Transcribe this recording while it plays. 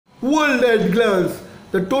World at glance.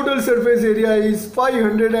 The total surface area is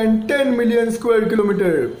 510 million square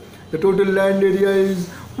kilometer. The total land area is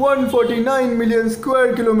 149 million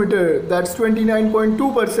square kilometer. That's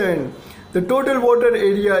 29.2%. The total water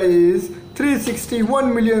area is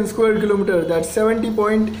 361 million square kilometer. That's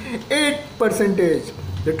 70.8%.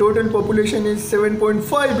 The total population is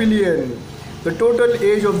 7.5 billion. The total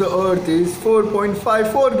age of the earth is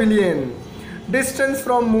 4.54 billion. Distance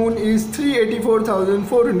from moon is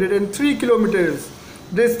 384,403 kilometers.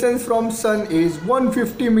 Distance from sun is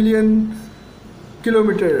 150 million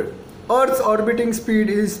kilometer. Earth's orbiting speed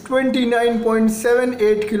is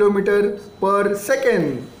 29.78 kilometer per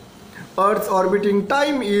second. Earth's orbiting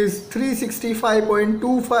time is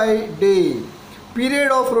 365.25 day.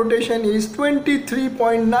 Period of rotation is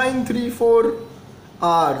 23.934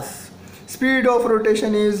 hours. Speed of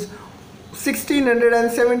rotation is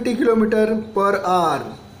 1670 km per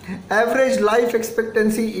hour. Average life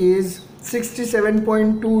expectancy is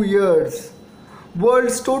 67.2 years.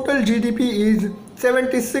 World's total GDP is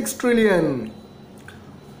 76 trillion.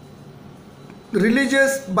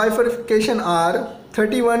 Religious bifurcation are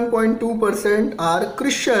 31.2% are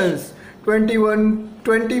Christians,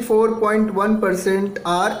 24.1%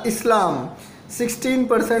 are Islam,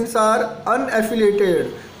 16% are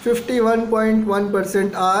unaffiliated,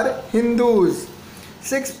 51.1% are Hindus,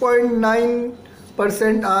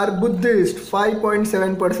 6.9% are Buddhist,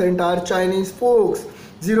 5.7% are Chinese folks,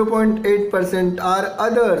 0.8% are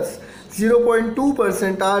others,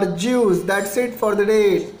 0.2% are Jews. That's it for the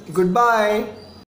day. Goodbye.